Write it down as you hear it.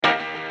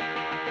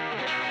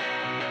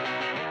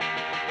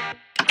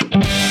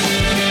Good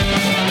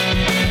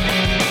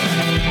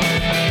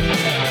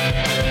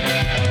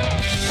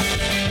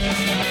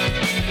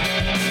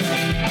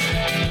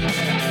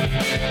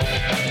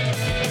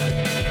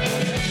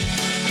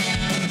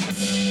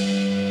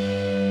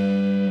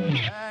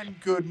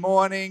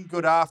morning,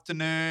 good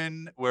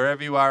afternoon,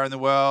 wherever you are in the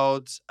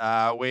world.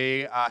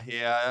 We are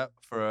here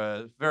for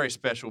a very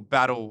special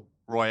battle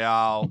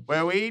royale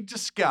where we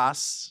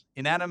discuss,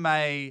 in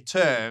anime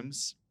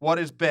terms, what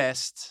is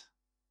best,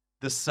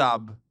 the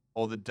sub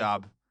or the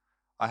dub.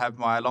 I have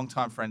my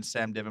longtime friend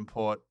Sam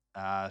Davenport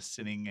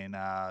sitting in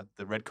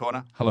the red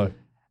corner. Hello.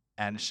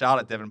 And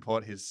Charlotte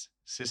Davenport, his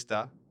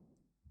sister,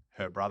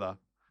 her brother,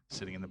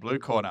 sitting in the blue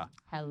corner.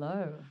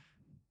 Hello.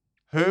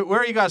 Where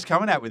are you guys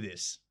coming at with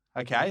this?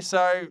 Okay,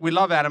 so we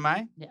love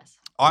anime. Yes.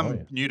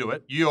 I'm new to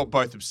it. You're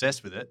both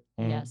obsessed with it.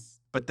 Yes.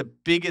 But the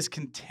biggest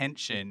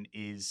contention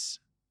is,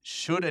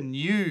 should a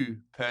new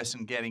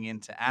person getting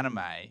into anime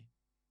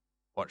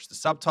watch the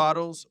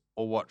subtitles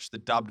or watch the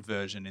dubbed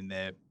version in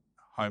their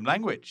home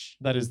language?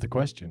 That is the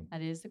question.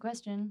 That is the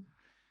question.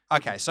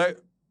 Okay, so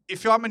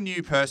if I'm a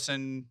new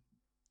person,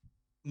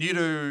 new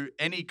to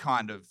any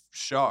kind of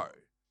show,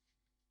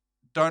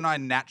 don't I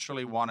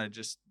naturally want to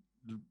just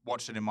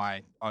watch it in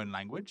my own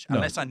language? No.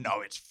 Unless I know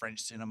it's French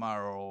cinema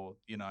or,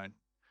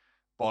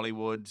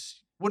 Bollywood.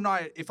 Wouldn't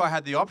I, if I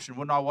had the option,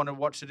 wouldn't I want to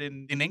watch it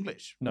in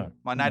English? No.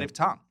 My native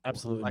tongue?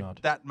 Absolutely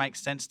not. That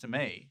makes sense to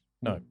me.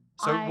 No.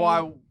 So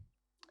why?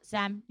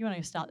 Sam, you want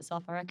to start this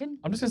off, I reckon?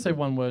 I'm just going to say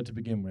one word to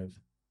begin with,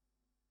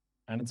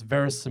 and it's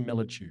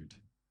verisimilitude.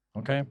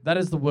 Okay? That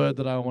is the word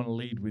that I want to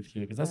lead with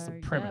here because that's the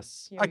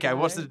premise. Yep,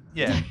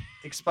 Okay,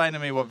 explain to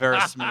me what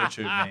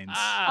verisimilitude means.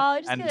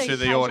 Just And gonna to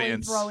the casually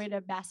audience. throw in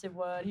a massive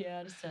word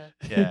here just to...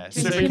 Yeah, To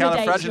intimidate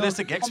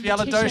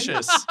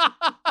supercalifragilisticexpialidocious.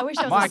 I wish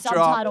there was Mic a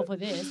drop. subtitle for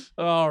this.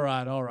 All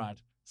right.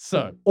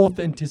 So,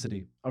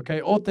 authenticity.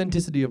 Okay?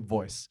 Authenticity of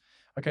voice.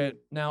 Okay,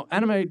 now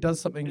anime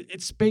does something,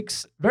 it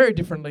speaks very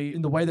differently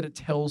in the way that it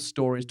tells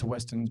stories to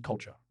Western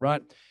culture,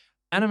 right?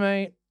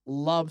 Anime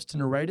loves to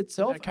narrate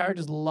itself.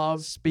 Characters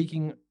love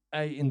speaking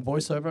in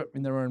voiceover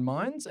in their own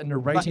minds and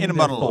narrating in a their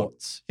monologue.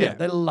 thoughts. Yeah.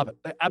 They love it.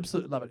 They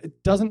absolutely love it.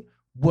 It doesn't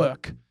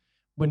work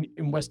when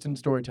in Western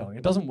storytelling.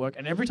 It doesn't work.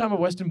 And every time a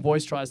Western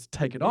voice tries to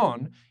take it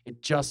on,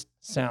 it just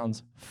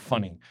sounds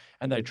funny.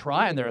 And they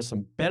try, and there are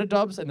some better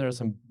dubs and there are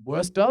some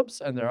worse dubs,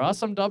 and there are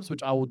some dubs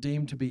which I will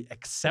deem to be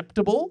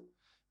acceptable,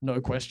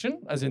 no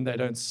question, as in they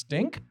don't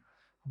stink.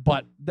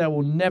 But there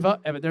will never,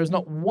 ever, there is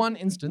not one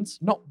instance,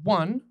 not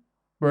one,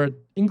 where an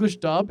English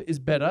dub is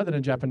better than a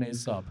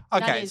Japanese sub.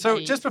 Okay, is so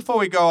a just before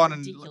we go on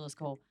and Ridiculous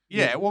call.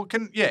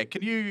 can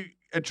you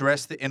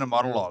address the inner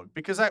monologue,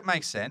 because that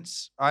makes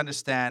sense. I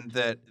understand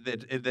that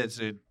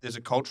there's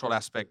a cultural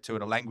aspect to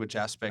it, a language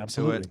aspect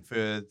to it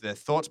for their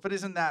thoughts, but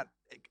isn't that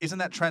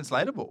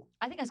translatable?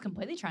 I think that's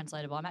completely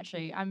translatable. I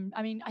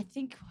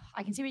think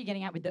I can see what you're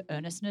getting at with the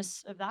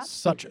earnestness of that.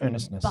 Such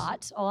earnestness.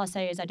 But all I'll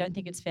say is I don't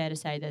think it's fair to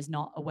say there's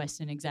not a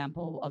Western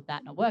example of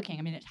that not working.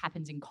 I mean, it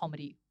happens in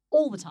comedy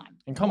all the time.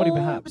 In comedy, all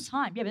perhaps. the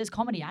time. Yeah, but there's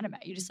comedy anime.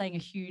 You're just saying a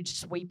huge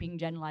sweeping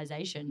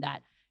generalization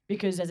that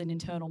because there's an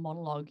internal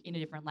monologue in a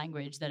different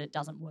language that it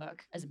doesn't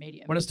work as a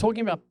medium. When it's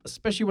talking about,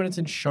 especially when it's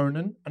in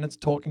shonen, and it's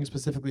talking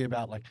specifically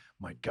about like,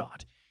 my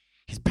God,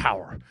 his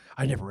power.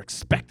 I never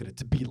expected it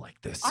to be like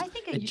this. I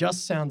think it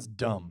just sounds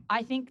dumb.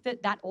 I think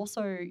that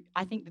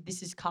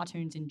this is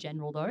cartoons in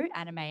general though,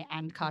 anime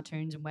and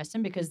cartoons in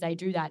Western, because they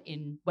do that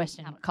in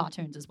Western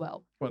cartoons as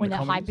well. What, when the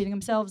they're comedies? hyping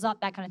themselves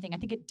up, that kind of thing. I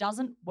think it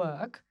doesn't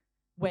work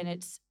when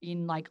it's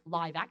in like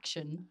live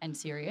action and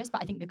serious,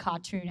 but I think the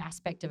cartoon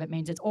aspect of it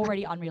means it's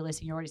already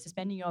unrealistic. You're already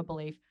suspending your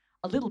belief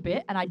a little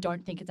bit, and I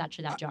don't think it's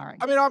actually that jarring.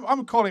 I mean,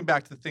 I'm calling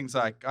back to things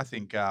like I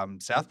think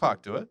South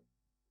Park do it.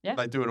 Yeah.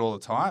 They do it all the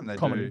time. They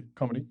do.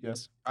 Comedy,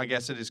 yes. I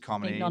guess it is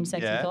comedy. Think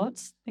non-sexy yeah.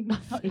 thoughts. Think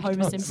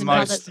Homer Simpson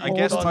Most, does it I all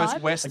guess the most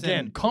time. Western.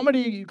 Again,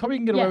 comedy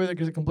can get Yeah. away with it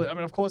because it complete. I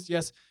mean, of course,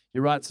 yes,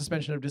 you're right.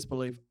 Suspension of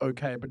disbelief,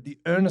 okay, but the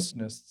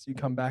earnestness you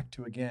come back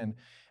to again,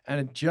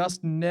 and it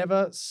just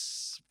never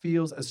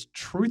feels as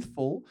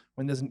truthful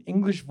when there's an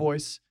English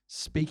voice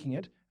speaking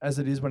it as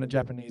it is when a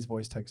Japanese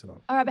voice takes it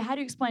on. All right, but how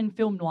do you explain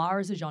film noir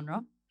as a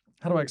genre?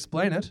 How do I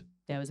explain it?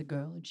 There was a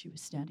girl and she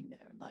was standing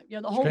there, and like,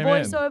 the whole came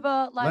in.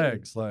 voiceover, like,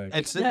 Legs.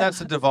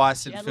 That's a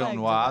device in she had film legs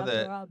noir above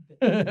her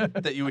that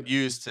armpit. that you would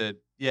use to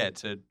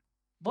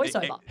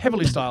voiceover.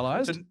 Heavily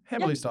stylized.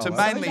 Heavily Yeah. stylized. to So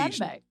mainly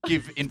is anime.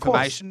 give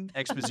information,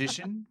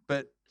 exposition,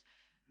 but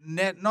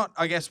not.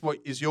 I guess what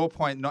is your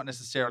point? Not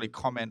necessarily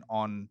comment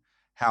on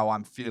how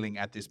I'm feeling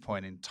at this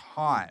point in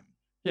time.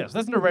 Yes,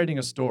 that's narrating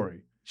a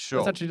story.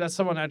 Sure. That's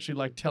someone actually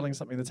like telling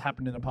something that's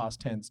happened in the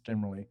past tense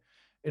generally.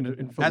 In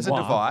film As a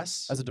noir.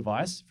 device. As a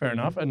device, fair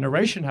enough. And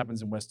narration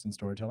happens in Western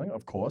storytelling,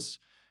 of course.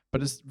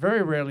 But it's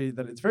very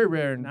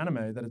rare in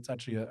anime that it's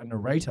actually a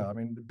narrator. I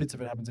mean, bits of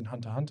it happens in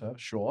Hunter x Hunter,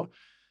 sure.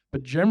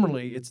 But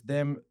generally, it's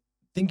them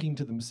thinking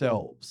to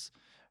themselves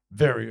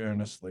very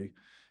earnestly.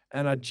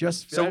 And I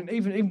just feel, and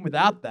even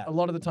without that, a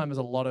lot of the time there's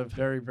a lot of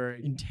very,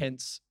 very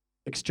intense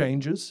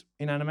exchanges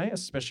in anime,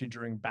 especially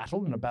during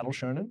battle in a battle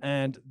shonen,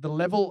 and the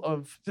level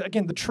of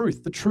again the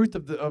truth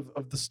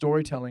of the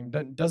storytelling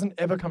doesn't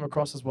ever come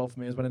across as well for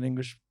me as when an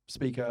English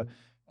speaker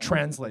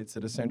translates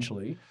it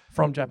essentially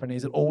from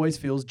Japanese. It always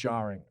feels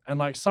jarring, and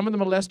like some of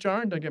them are less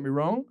jarring. Don't get me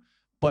wrong,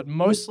 but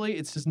mostly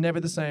it's just never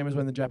the same as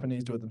when the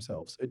Japanese do it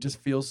themselves. It just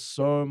feels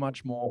so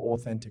much more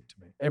authentic to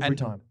me every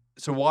time.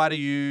 So why do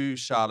you,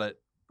 Charlotte?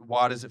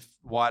 Why does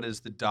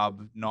the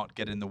dub not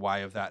get in the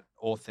way of that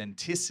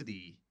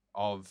authenticity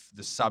of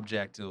the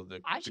subject or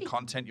the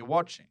content you're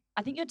watching?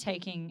 I think you're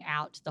taking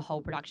out the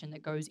whole production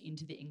that goes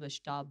into the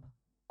English dub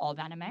of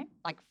anime,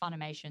 like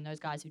Funimation, those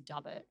guys who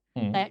dub it.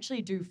 They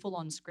actually do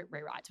full-on script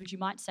rewrites, which you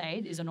might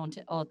say is an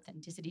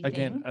authenticity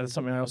Again, thing. that's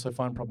something I also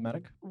find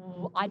problematic.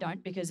 I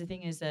don't, because the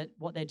thing is that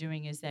what they're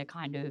doing is they're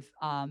kind of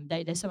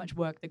there's so much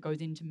work that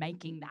goes into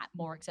making that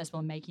more accessible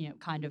and making it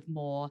kind of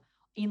more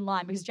in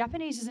line, because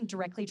Japanese doesn't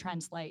directly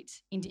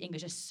translate into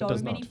English. There's so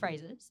many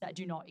phrases that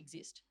do not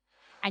exist.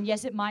 And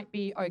yes, it might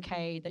be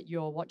okay that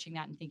you're watching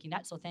that and thinking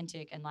that's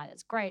authentic and like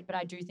that's great, but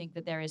I do think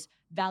that there is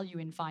value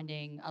in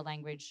finding a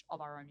language of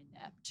our own in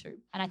there too.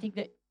 And I think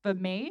that for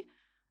me,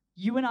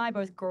 you and I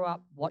both grew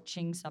up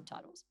watching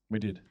subtitles. We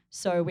did.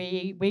 So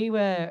we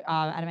were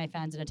anime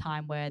fans at a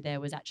time where there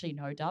was actually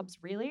no dubs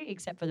really,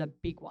 except for the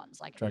big ones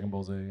like Dragon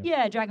Ball Z.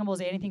 Yeah, Dragon Ball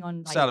Z, anything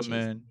on like Sailor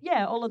Moon.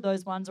 Yeah, all of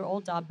those ones are all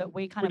dubbed, but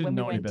we kind We of didn't when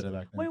know we any went better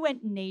back then. we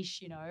went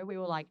niche, you know, we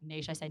were like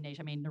niche. I say niche,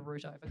 I mean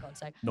Naruto for God's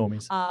sake.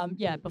 Normies.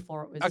 Yeah,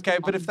 before it was Okay,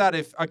 but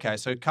on-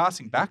 so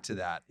casting back to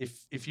that,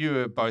 if you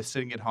were both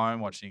sitting at home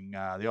watching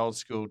the old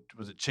school,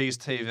 was it Cheese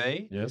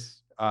TV?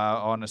 Yes.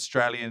 On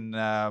Australian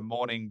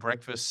morning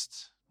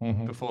breakfast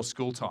before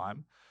school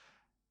time,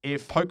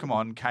 if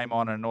Pokemon came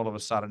on and all of a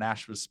sudden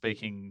Ash was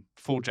speaking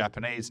full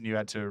Japanese and you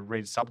had to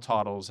read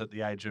subtitles at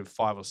the age of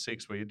 5 or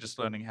 6 where you're just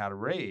learning how to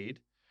read,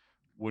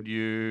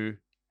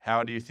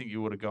 how do you think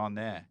you would have gone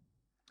there?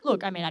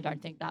 Look, I mean, I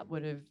don't think that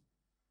would have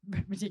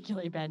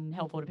particularly been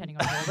helpful depending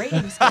on your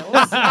reading skills.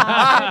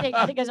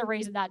 I think there's a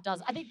reason that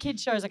does. I think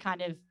kids shows are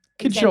kind of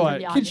Kid show,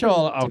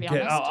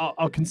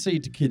 I'll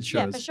concede to kids shows.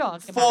 Yeah, for sure.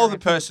 For the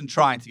person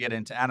trying to get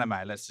into anime,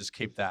 let's just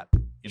keep that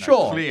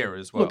clear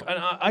as well. Look, and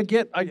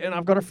and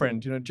I've got a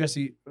friend,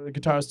 Jesse, the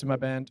guitarist in my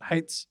band,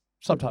 hates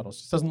subtitles.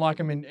 Just doesn't like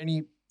them in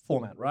any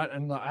format, right?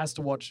 And has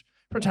to watch.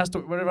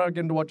 Whenever I get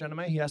him to watch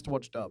anime, he has to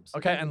watch dubs.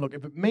 Okay, and look,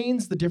 if it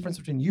means the difference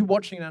between you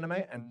watching an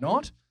anime and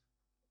not,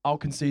 I'll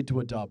concede to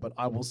a dub. But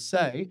I will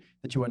say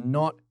that you are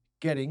not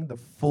getting the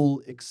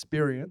full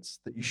experience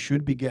that you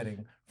should be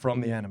getting from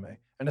the anime.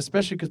 And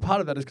especially because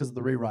part of that is because of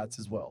the rewrites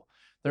as well.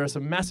 There are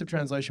some massive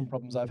translation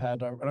problems I've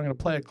had, and I'm going to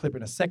play a clip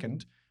in a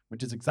second,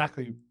 which is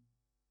exactly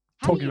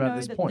talking about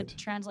this point. The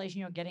translation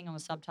you're getting on the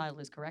subtitle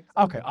is correct?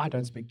 Okay, I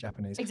don't speak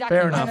Japanese. Exactly.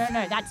 Fair enough.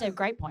 No, that's a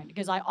great point,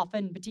 because I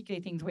often,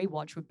 particularly things we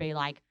watch would be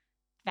like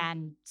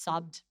fan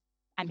subbed,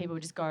 and people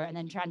would just go, and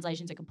then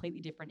translations are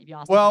completely different if you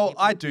ask them. Well,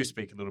 I do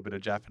speak a little bit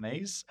of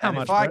Japanese. How and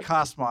much, if I Brett?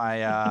 cast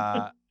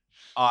my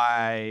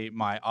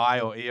my eye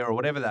or ear or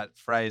whatever that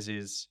phrase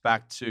is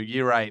back to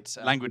year 8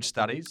 language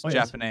studies, yes.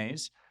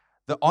 Japanese,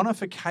 the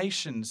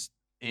onifications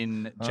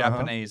in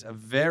Japanese are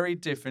very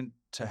different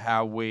to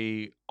how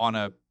we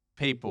honor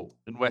people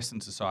in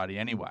Western society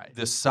anyway.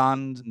 The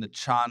suns and the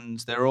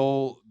chuns, they're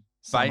all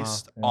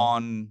based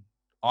on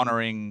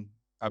honoring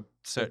a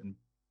certain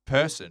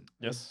person.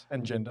 Yes,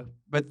 and gender.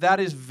 But that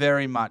is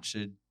very much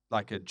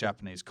like a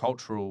Japanese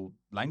cultural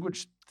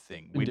language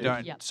thing. We Indeed.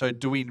 don't. Yep. So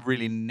do we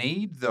really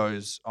need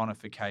those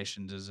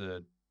onifications as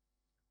a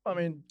I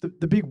mean,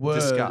 the big word,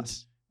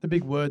 discuss? the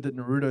big word that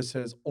Naruto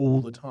says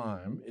all the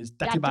time is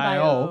dakibayo,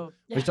 Dakibayo.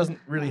 which doesn't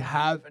really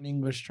have an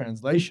English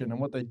translation. And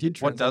what they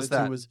did What translate does it to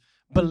that? was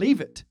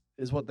believe it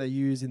is what they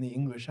use in the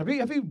English. Have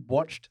you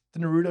watched the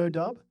Naruto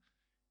dub?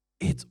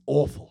 It's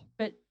awful.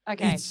 But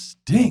okay. It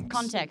stinks.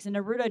 Context. The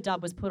Naruto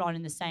dub was put on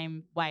in the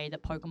same way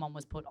that Pokemon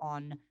was put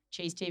on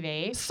Cheese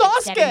TV. at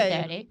Sasuke!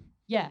 7:30.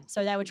 Yeah,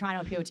 so they were trying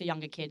to appeal to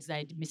younger kids.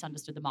 They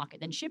misunderstood the market.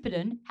 Then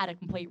Shippuden had a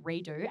complete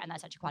redo, and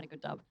that's actually quite a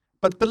good dub.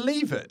 But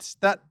believe it,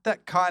 that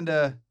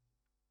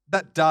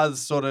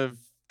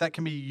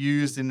can be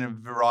used in a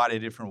variety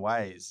of different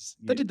ways.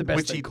 They did the best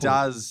which they he could.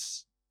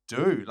 does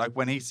do. Like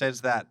when he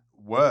says that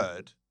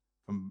word,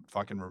 if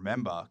I can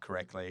remember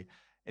correctly,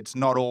 it's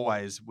not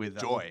always with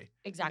joy.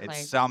 Exactly.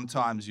 It's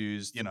sometimes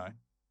used,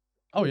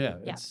 Oh yeah,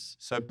 Yeah. it's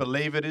So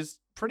believe it is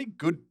pretty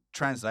good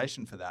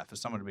translation for that, for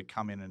someone to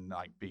come in and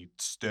like be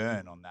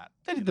stern on that.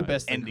 they did the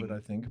best they ending. could, I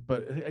think.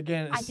 But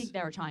again, I think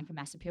they were trying for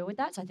mass appeal with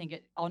that. So I think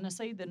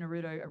honestly, the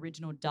Naruto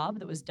original dub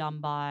that was done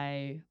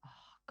by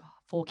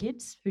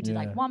 4Kids who did Yeah.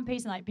 like One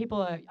Piece, and like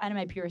people are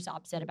anime purists are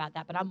upset about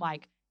that. But I'm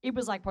like, it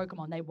was like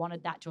Pokemon. They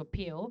wanted that to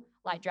appeal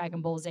like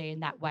Dragon Ball Z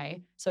in that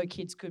way, so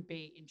kids could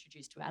be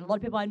introduced to it. And a lot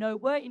of people I know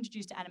were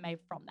introduced to anime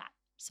from that.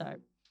 So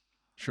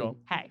sure.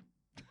 hey,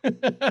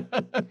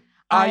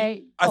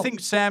 I think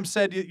Sam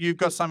said you've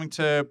got something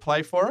to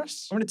play for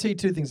us. I'm going to tee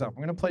two things up. I'm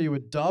going to play you a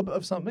dub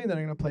of something, then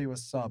I'm going to play you a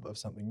sub of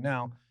something.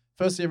 Now,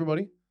 firstly,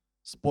 everybody,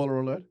 spoiler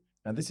alert.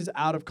 Now, this is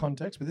out of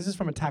context, but this is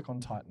from Attack on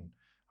Titan.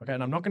 Okay,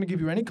 and I'm not going to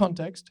give you any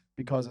context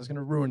because it's going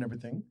to ruin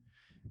everything.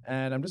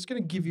 And I'm just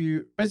going to give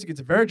you, basically, it's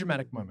a very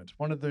dramatic moment,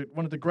 one of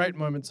the great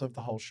moments of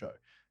the whole show.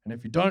 And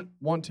if you don't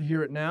want to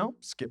hear it now,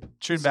 skip.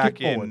 Tune Skip back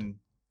forward. in.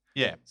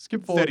 Yeah.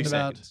 Skip forward 30 in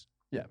about, seconds.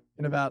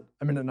 in about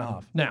a minute and a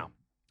half. Now,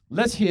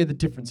 let's hear the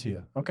difference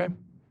here, okay?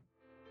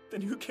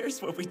 Then who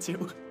cares what we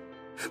do?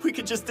 We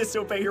could just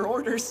disobey your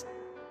orders.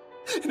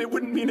 And it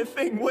wouldn't mean a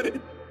thing, would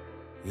it?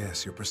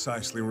 Yes, you're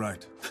precisely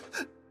right.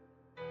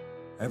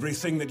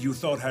 Everything that you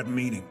thought had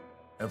meaning,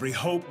 every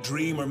hope,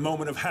 dream, or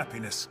moment of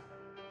happiness,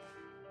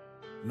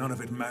 none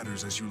of it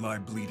matters as you lie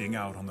bleeding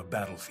out on the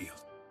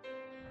battlefield.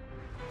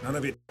 None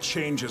of it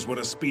changes what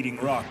a speeding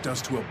rock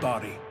does to a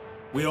body.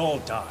 We all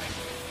die.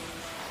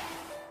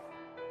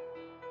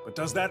 But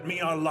does that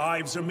mean our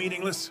lives are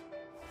meaningless?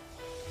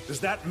 Does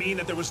that mean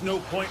that there was no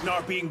point in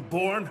our being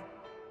born?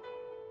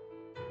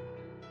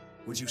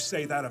 Would you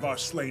say that of our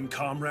slain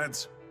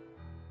comrades?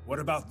 What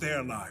about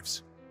their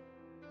lives?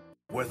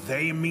 Were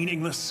they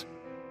meaningless?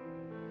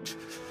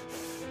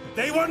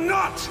 They were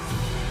not!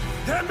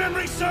 Their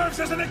memory serves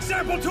as an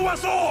example to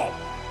us all!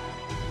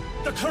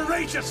 The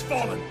courageous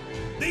fallen,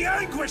 the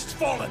anguished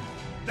fallen.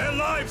 Their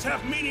lives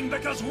have meaning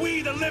because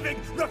we, the living,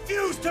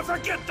 refuse to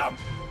forget them!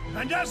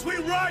 And as we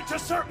ride to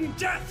certain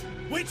death,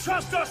 we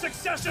trust our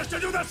successors to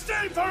do the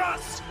same for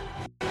us!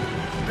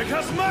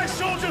 Because my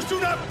soldiers do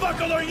not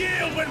buckle or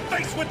yield when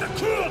faced with the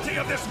cruelty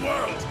of this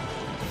world!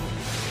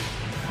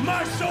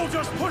 My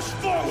soldiers push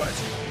forward!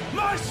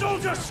 My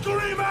soldiers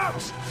scream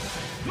out!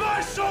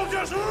 My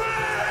soldiers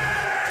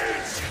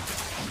rage!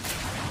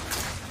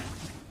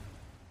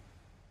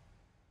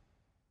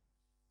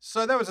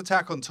 So that was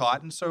Attack on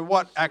Titan. So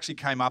what actually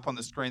came up on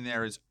the screen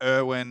there is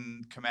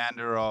Erwin,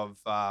 commander of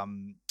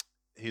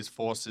his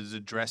forces,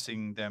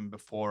 addressing them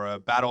before a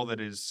battle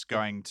that is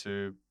going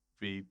to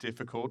be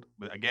difficult.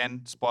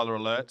 Again, spoiler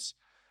alerts.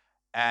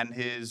 And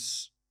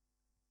his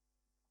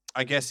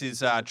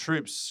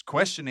troops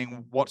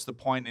questioning what's the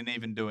point in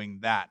even doing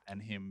that,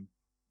 and him.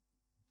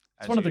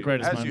 It's one of the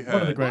greatest moments. One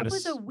of the That greatest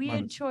was a weird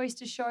moments. choice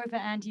to show for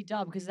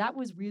anti-dub because that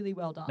was really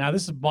well done. Now,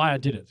 this is why I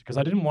did it, because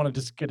I didn't want to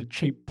just get a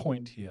cheap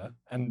point here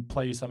and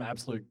play you some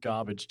absolute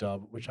garbage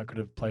dub, which I could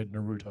have played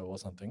Naruto or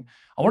something.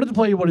 I wanted to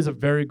play you what is a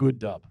very good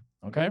dub,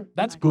 okay?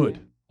 That's Okay.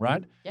 good,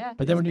 right? Yeah.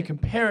 But then when you it's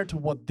compare it to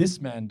what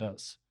this man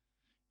does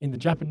in the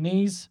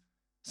Japanese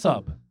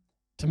sub,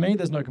 to me,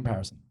 there's no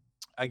comparison.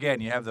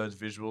 Again, you have those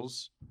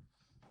visuals.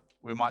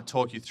 We might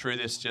talk you through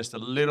this just a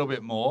little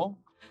bit more.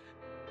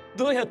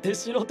 どうやって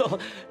死のうと、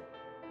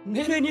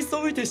命令に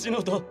背いて死の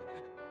うと、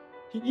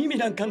意味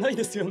なんかない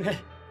ですよね。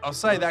 I'll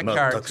say that 全く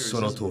character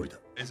その is, 通りだ。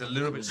 is a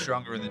little bit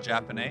stronger in the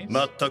Japanese.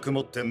 全く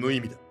もって無意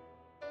味だ。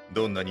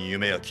どんなに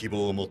夢や希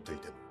望を持ってい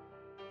ても。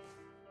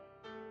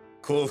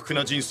幸福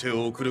な人生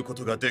を送るこ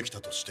とができ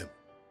たとしても、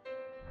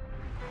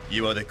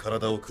岩で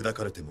体を砕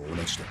かれても同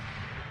じだ。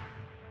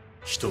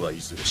人はい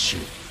ずれ死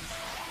ぬ。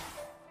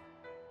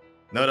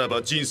なら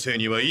ば人生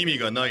には意味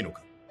がないの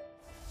か。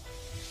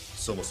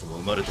そもそも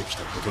生まれてき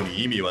たこと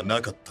に意味はな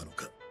かったの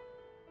か。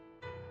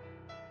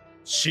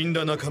死ん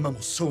だ仲間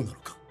もそうなの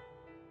か。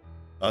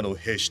あの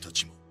兵士た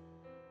ちも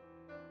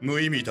無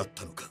意味だっ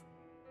たのか。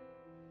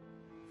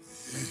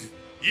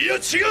いや違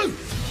う。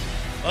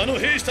あの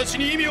兵士たち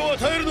に意味を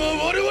与えるの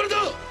は我々だ。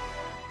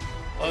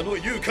あの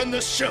勇敢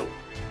な死者を、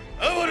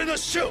哀れな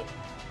死者を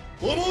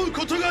思う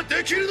ことが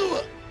できるの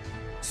は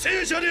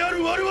聖者であ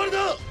る我々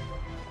だ。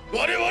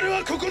我々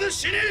はここで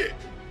死に、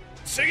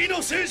次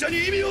の聖者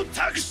に意味を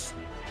託す。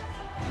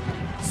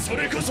そ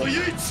れこそ唯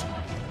一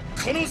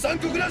この残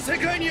酷な世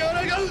界に抗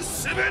う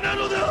術な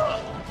のだ。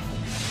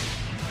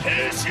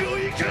兵士を怒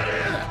れ、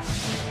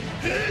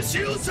兵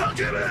士を叫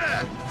べ、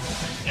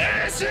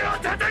兵士を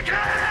叩け。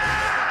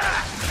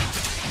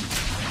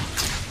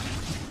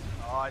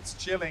 Oh, it's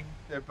chilling.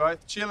 They're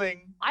both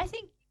chilling. I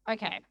think,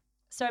 okay,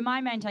 so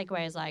my main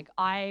takeaway is like,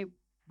 I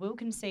will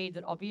concede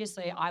that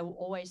obviously I will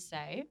always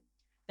say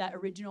that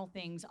original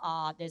things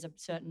are, there's a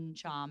certain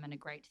charm and a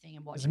great thing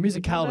in There's a watching. the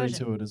original musicality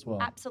version. to it as well.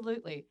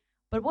 Absolutely.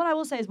 But what I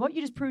will say is what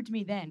you just proved to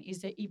me then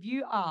is that if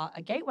you are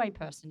a gateway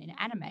person in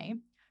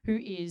anime who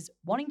is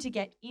wanting to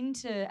get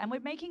into, and we're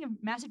making a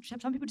massive,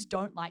 some people just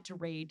don't like to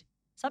read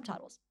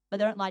subtitles, but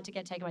they don't like to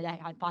get taken away.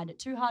 They find it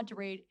too hard to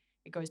read.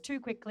 It goes too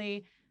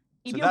quickly.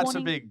 If So you're that's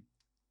wanting, a big.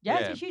 yeah,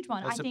 it's a huge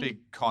one. That's I a think,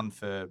 big con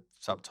for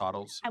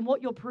subtitles. and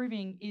what you're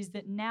proving is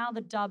that now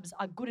the dubs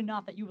are good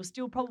enough that you will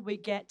still probably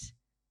get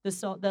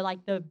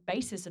the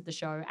basis of the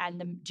show and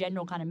the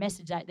general kind of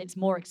message that it's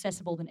more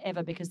accessible than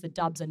ever because the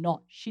dubs are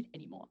not shit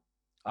anymore.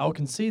 I'll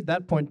concede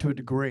that point to a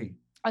degree,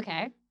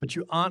 Okay. but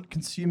you aren't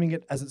consuming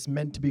it as it's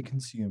meant to be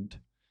consumed.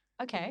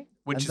 Okay.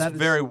 Which And is that a is-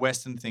 very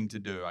Western thing to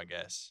do, I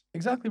guess.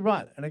 Exactly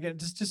right. And again,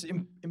 just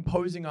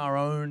imposing our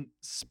own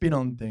spin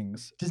on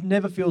things just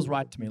never feels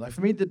right to me. Like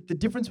for me, the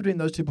difference between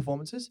those two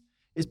performances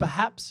is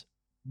perhaps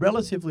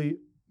relatively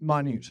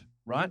minute,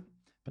 right?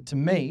 But to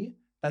me,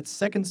 that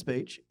second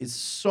speech is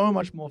so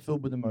much more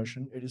filled with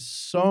emotion. It is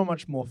so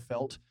much more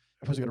felt.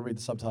 of course, you got to read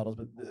the subtitles,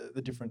 but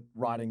the different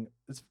writing,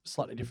 it's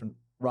slightly different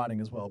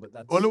writing as well. But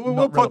that's Well, we'll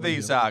not put relevant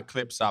these here.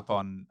 clips up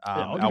on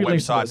I'll our give you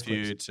links to website those for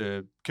you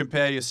to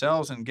compare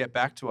yourselves and get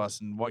back to us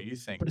and what you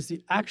think. But it's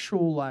the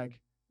actual, like,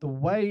 the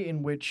way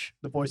in which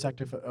the voice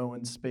actor for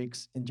Owen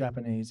speaks in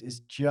Japanese is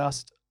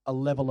just a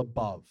level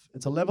above.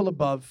 It's a level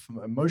above from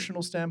an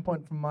emotional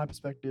standpoint, from my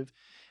perspective,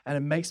 and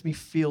it makes me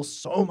feel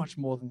so much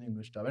more than the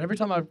English dub. And every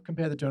time I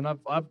compare the two, and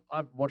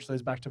I've watched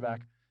those back to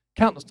back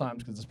countless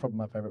times because it's probably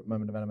my favorite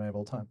moment of anime of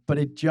all time. But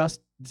it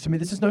just, to me,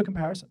 this is no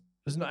comparison.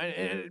 There's no,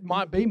 it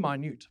might be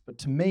minute, but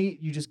to me,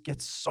 you just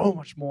get so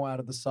much more out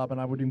of the sub.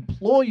 And I would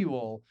implore you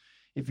all,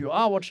 if you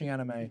are watching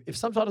anime, if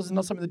subtitles is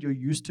not something that you're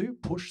used to,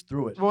 push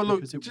through it. Well, look,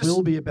 because it just-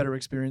 will be a better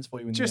experience for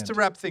you in the Just end. to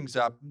wrap things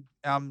up,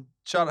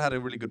 Charlotte had a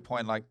really good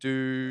point. Like,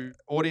 do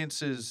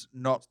audiences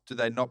do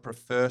they not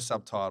prefer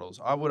subtitles?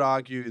 I would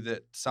argue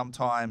that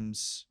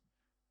sometimes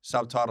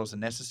subtitles are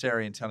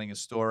necessary in telling a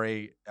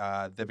story.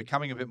 They're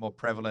becoming a bit more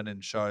prevalent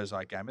in shows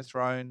like Game of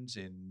Thrones,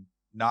 in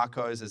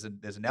Narcos.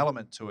 There's an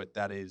element to it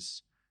that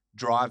is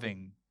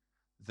driving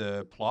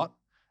the plot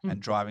and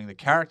driving the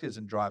characters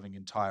and driving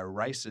entire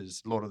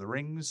races. Lord of the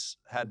Rings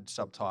had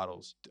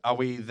subtitles. Are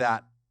we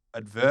that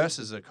adverse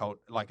as a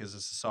as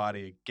a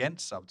society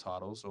against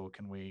subtitles, or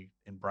can we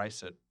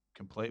embrace it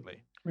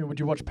completely? I mean, would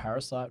you watch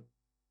Parasite?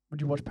 Would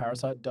you watch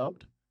Parasite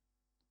dubbed?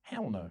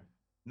 Hell no.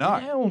 No,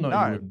 Hell no,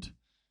 no. you wouldn't.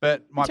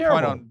 But my point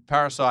Terrible. on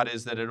Parasite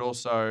is that it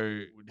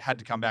also had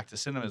to come back to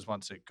cinemas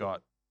once it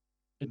got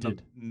It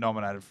did.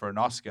 nominated for an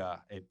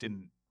Oscar. It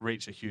didn't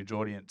reach a huge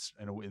audience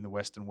in the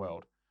Western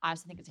world. I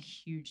also think it's a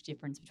huge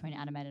difference between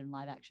animated and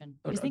live action. Okay,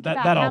 Because think that-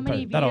 about that how I'll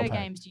many pay. That I'll video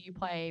pay. games do you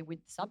play with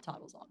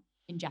subtitles on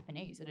in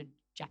Japanese that are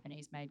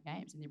Japanese-made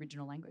games in the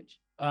original language?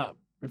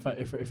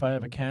 If I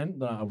ever can,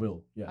 then I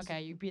will. Yes.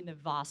 Okay, you'd be in the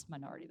vast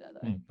minority there,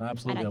 though. Mm,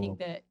 absolutely, And I I will. think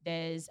that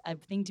there's a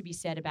thing to be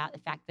said about the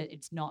fact that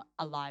it's not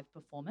a live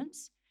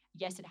performance.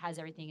 Yes, it has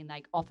everything, and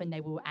like often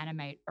they will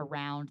animate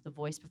around the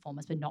voice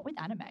performance, but not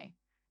with anime.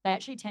 They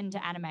actually tend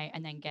to animate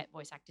and then get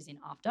voice actors in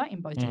after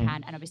in both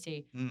Japan and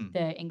obviously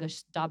the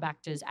English dub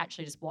actors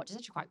actually just watch. It's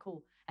actually quite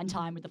cool and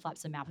time with the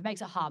flaps of the mouth. It makes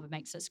it hard. It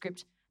makes it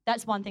script.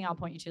 That's one thing I'll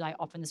point you to. Like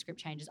often the script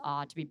changes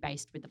are to be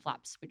based with the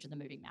flaps, which are the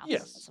moving mouths.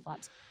 Yes. That's the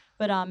flaps.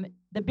 But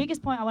the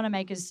biggest point I want to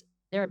make is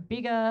there are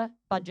bigger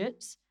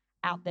budgets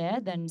out there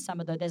than some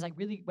of the. There's like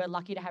we're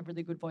lucky to have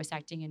really good voice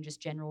acting and just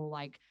general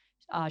like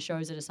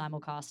shows that are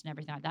simulcast and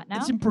everything like that now.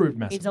 It's improved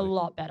massively. It's a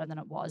lot better than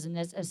it was. And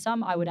there's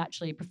some I would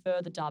actually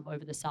prefer the dub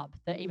over the sub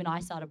that even I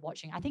started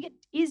watching. I think it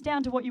is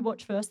down to what you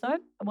watch first, though,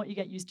 and what you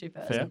get used to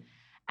first. Fair.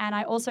 And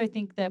I also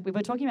think that we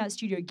were talking about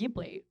Studio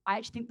Ghibli. I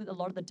actually think that a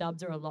lot of the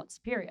dubs are a lot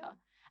superior.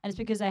 And it's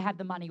because they have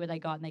the money where they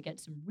go out and they get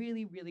some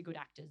really, really good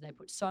actors. They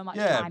put so much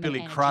Yeah, time Billy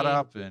and energy.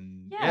 Crudup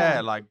and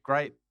Yeah. like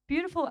great.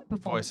 Beautiful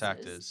performances.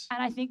 actors.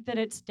 And I think that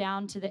it's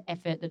down to the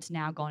effort that's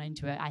now gone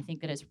into it. I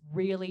think that it's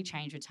really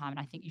changed with time. And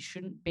I think you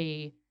shouldn't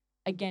be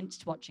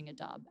against watching a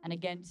dub and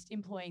against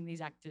employing these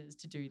actors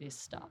to do this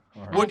stuff.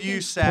 All And I Would you,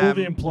 think- Sam,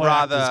 the employer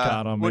actors card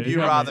rather on me. would you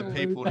Yeah, rather mate.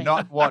 people Absolutely.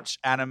 not watch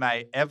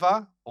anime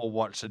ever or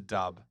watch a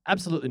dub?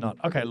 Absolutely not.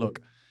 Okay,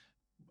 look,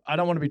 I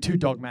don't want to be too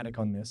dogmatic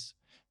on this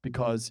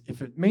because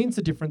if it means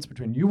the difference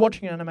between you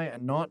watching anime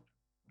and not,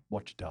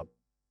 watch a dub.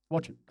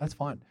 Watch it. That's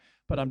fine.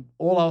 But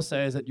all I'll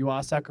say is that you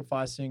are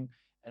sacrificing,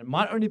 and it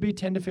might only be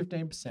 10 to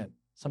 15%,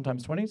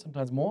 sometimes 20,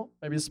 sometimes more,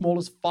 maybe as small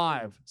as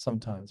 5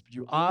 sometimes. But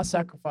you are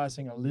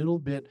sacrificing a little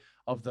bit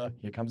of the,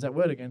 here comes that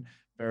word again,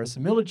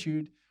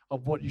 verisimilitude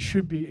of what you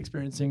should be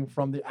experiencing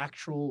from the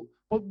actual,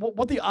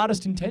 what the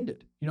artist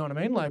intended. You know what I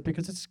mean? Like,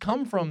 because it's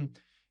come from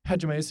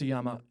Hajime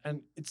Isayama,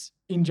 and it's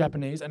in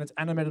Japanese, and it's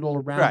animated all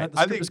around. Great. That. The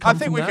I script think has I come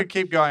think from we that. could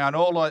keep going on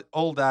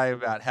all day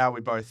about how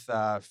we both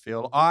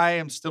feel. I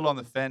am still on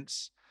the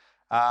fence.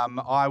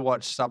 I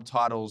watch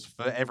subtitles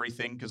for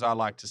everything because I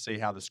like to see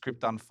how the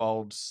script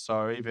unfolds.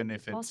 So even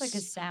if Also,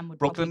 because it's Sam would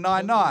Brooklyn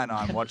probably kill you. Nine-Nine,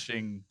 I'm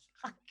watching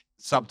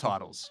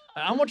subtitles.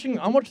 I'm watching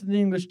the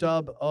English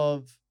dub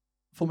of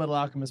Full Metal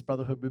Alchemist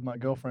Brotherhood with my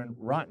girlfriend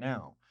right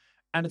now,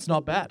 and it's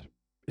not bad.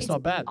 It's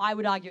not bad. I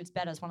would argue it's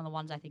better. It's one of the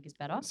ones I think is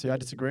better. See, I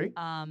disagree.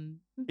 Um,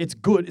 It's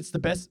good. It's the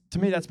best. To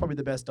me, that's probably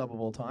the best dub of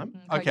all time.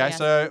 Code Okay, Geass.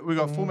 so we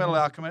got Full Metal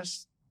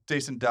Alchemist,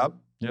 decent dub.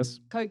 Yes.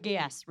 Code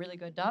Geass, really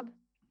good dub.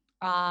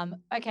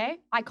 Okay,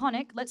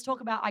 iconic. Let's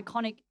talk about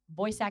iconic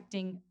voice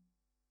acting.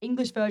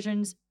 English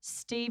versions.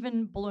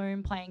 Stephen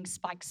Bloom playing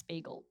Spike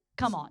Spiegel.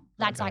 Come on,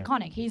 that's Okay.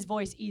 iconic. His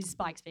voice is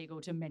Spike Spiegel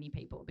to many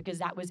people because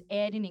that was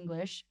aired in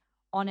English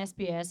on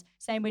SBS.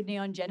 Same with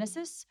Neon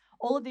Genesis.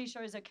 All of these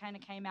shows that kind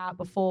of came out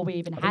before we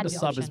even I had think the the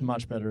sub option. is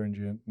much better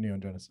in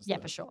Neon Genesis. Yeah,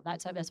 though. for sure.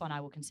 That's one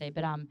I will concede.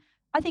 But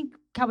I think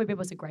Cowboy Bebop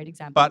was a great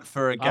example. But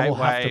for a I will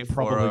have to gateway, for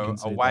probably a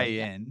concede way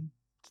that. in,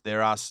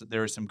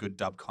 there is some good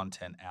dub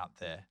content out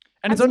there.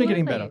 And it's only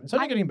getting Absolutely. better. It's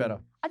only I- getting better.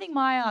 I think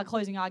my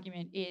closing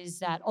argument is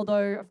that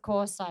although, of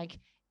course, like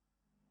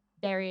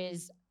there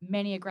is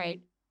many a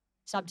great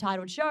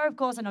subtitled show, of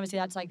course, and obviously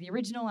that's like the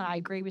original, and I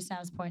agree with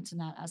Sam's points in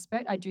that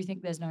aspect. I do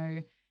think there's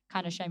no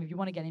kind of shame if you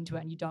want to get into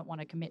it and you don't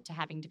want to commit to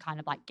having to kind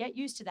of like get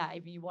used to that.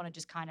 If you want to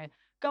just kind of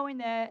go in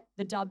there,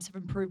 the dubs have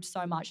improved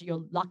so much that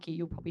you're lucky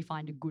you'll probably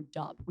find a good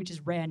dub, which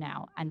is rare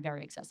now and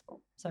very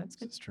accessible. So it's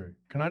good. It's true.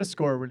 Can I just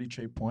score a really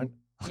cheap point?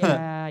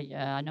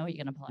 Yeah, I know what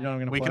you're gonna play. You know what I'm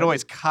going to We play? could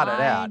always cut it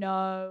I out.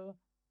 know.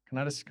 Can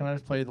I just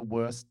play the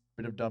worst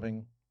bit of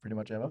dubbing pretty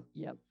much ever?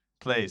 Yep.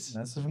 Please.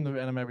 This is from the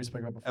anime we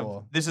spoke about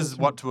before. This is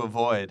what to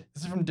avoid.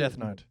 This is from Death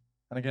Note.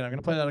 And again, I'm going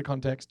to play it out of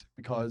context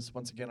because,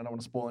 once again, I don't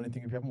want to spoil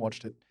anything if you haven't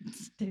watched it.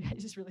 Dude,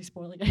 it's just really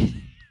spoiling it.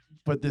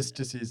 But this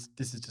is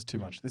just too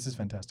much. This is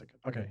fantastic.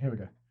 Okay, here we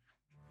go.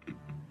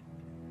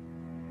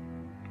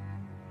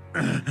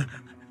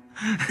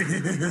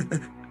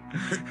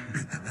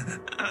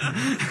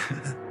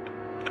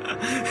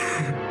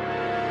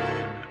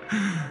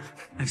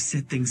 I've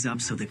set things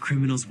up so that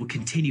criminals will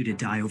continue to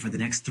die over the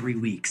next 3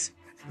 weeks.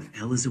 But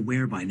L is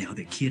aware by now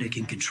that Kira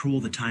can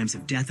control the times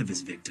of death of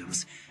his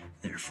victims.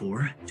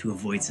 Therefore, to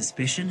avoid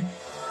suspicion,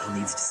 L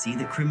needs to see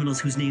that criminals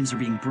whose names are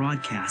being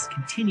broadcast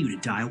continue to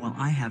die while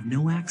I have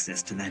no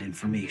access to that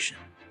information.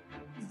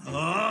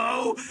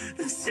 Oh,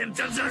 the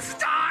symptoms are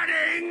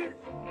starting!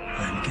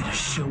 I'm gonna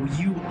show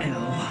you,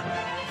 L.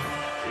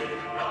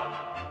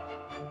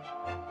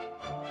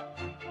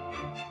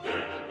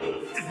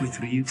 With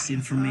Ryuk's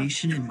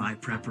information and my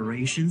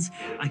preparations,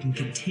 I can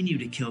continue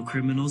to kill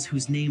criminals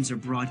whose names are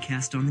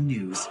broadcast on the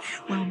news,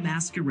 while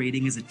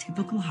masquerading as a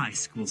typical high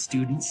school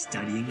student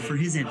studying for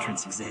his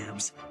entrance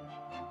exams.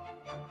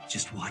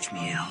 Just watch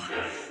me, L.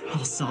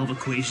 I'll solve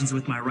equations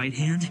with my right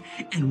hand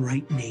and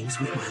write names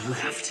with my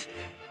left.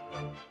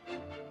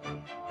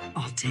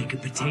 I'll take a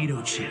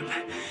potato chip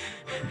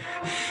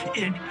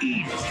and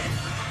eat it.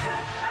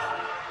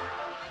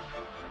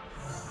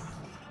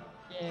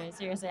 Yeah,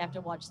 seriously, I have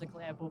to watch the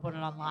clip. We'll put it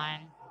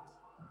online.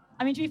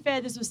 I mean, to be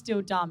fair, this was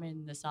still dumb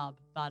in the sub,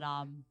 but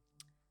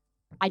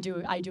I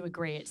do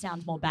agree. It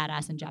sounds more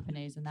badass in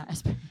Japanese in that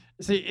aspect.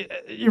 See,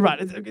 you're right.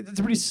 It's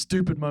a pretty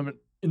stupid moment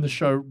in the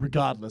show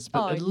regardless. But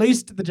Oh, at it's-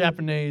 least the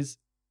Japanese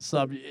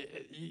sub,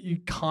 you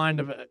kind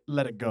of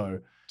let it go.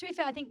 To be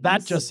fair, I think That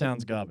this- just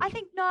sounds garbage. I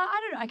think no, I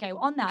don't know. Okay,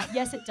 on that,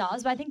 yes, it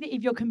does. But I think that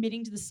if you're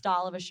committing to the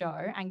style of a show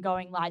and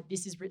going like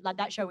this is like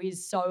that show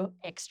is so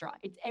extra.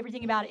 It's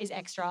everything about it is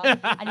extra.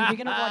 And if you're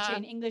gonna watch it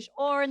in English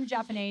or in the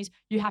Japanese,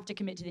 you have to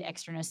commit to the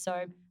extraness.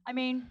 So I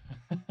mean,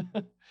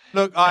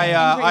 Look, I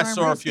Angry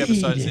saw a few Eat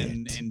episodes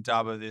it. in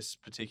dub of this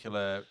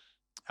particular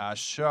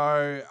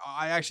show.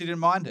 I actually didn't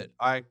mind it.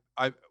 I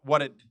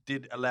what it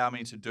did allow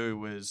me to do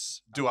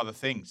was do other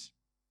things.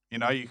 You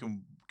know, you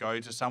can go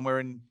to somewhere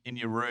in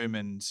your room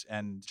and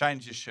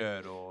change your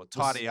shirt or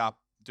tidy up,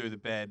 do the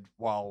bed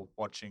while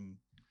watching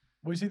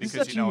Well, you see, this is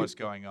because you know actually- what's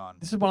going on.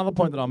 This is one other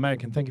point that I'll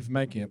make, and thank you for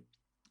making it.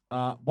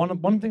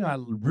 One thing I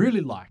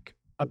really like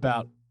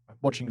about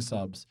watching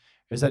subs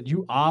is that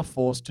you are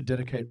forced to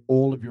dedicate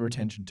all of your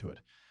attention to it.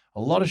 A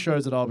lot of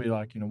shows that I'll be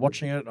like,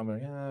 watching it, I'm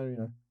like,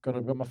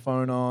 got my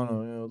phone on,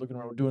 or looking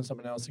around, doing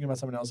something else, thinking about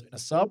something else. In a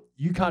sub,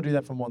 you can't do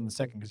that for more than a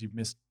second because you've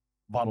missed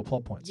vital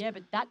plot points. yeah,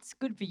 but that's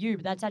good for you.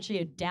 But that's actually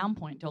a down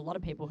point to a lot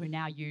of people who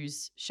now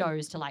use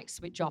shows to like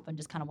switch off and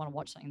just kind of want to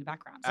watch something in the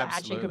background. So it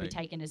actually could be Absolutely.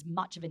 taken as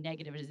much of a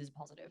negative as it is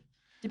positive,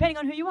 depending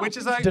on who you are. Which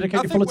is like, Dedicate I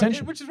your think full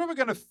attention. which is where we're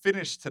going to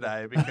finish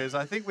today because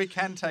I think we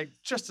can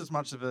take just as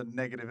much of a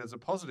negative as a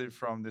positive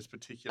from this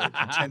particular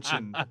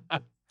contention.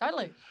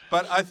 Totally.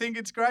 But I think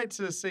it's great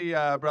to see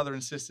brother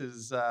and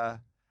sisters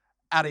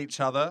at each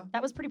other.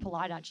 That was pretty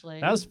polite,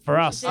 actually. That was for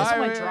us. That's why I-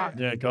 we're drunk.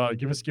 Yeah, God,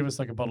 give us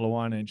like a bottle of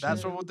wine each.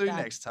 That's Yeah. what we'll do That-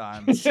 next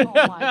time. Oh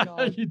my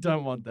God. You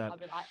don't want that. I'll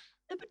be like,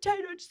 the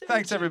potato chips.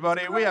 Thanks,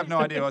 everybody. We have no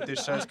great." idea what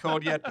this show's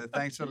called yet, but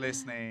thanks for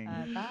listening.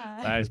 Bye.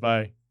 Thanks,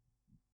 bye.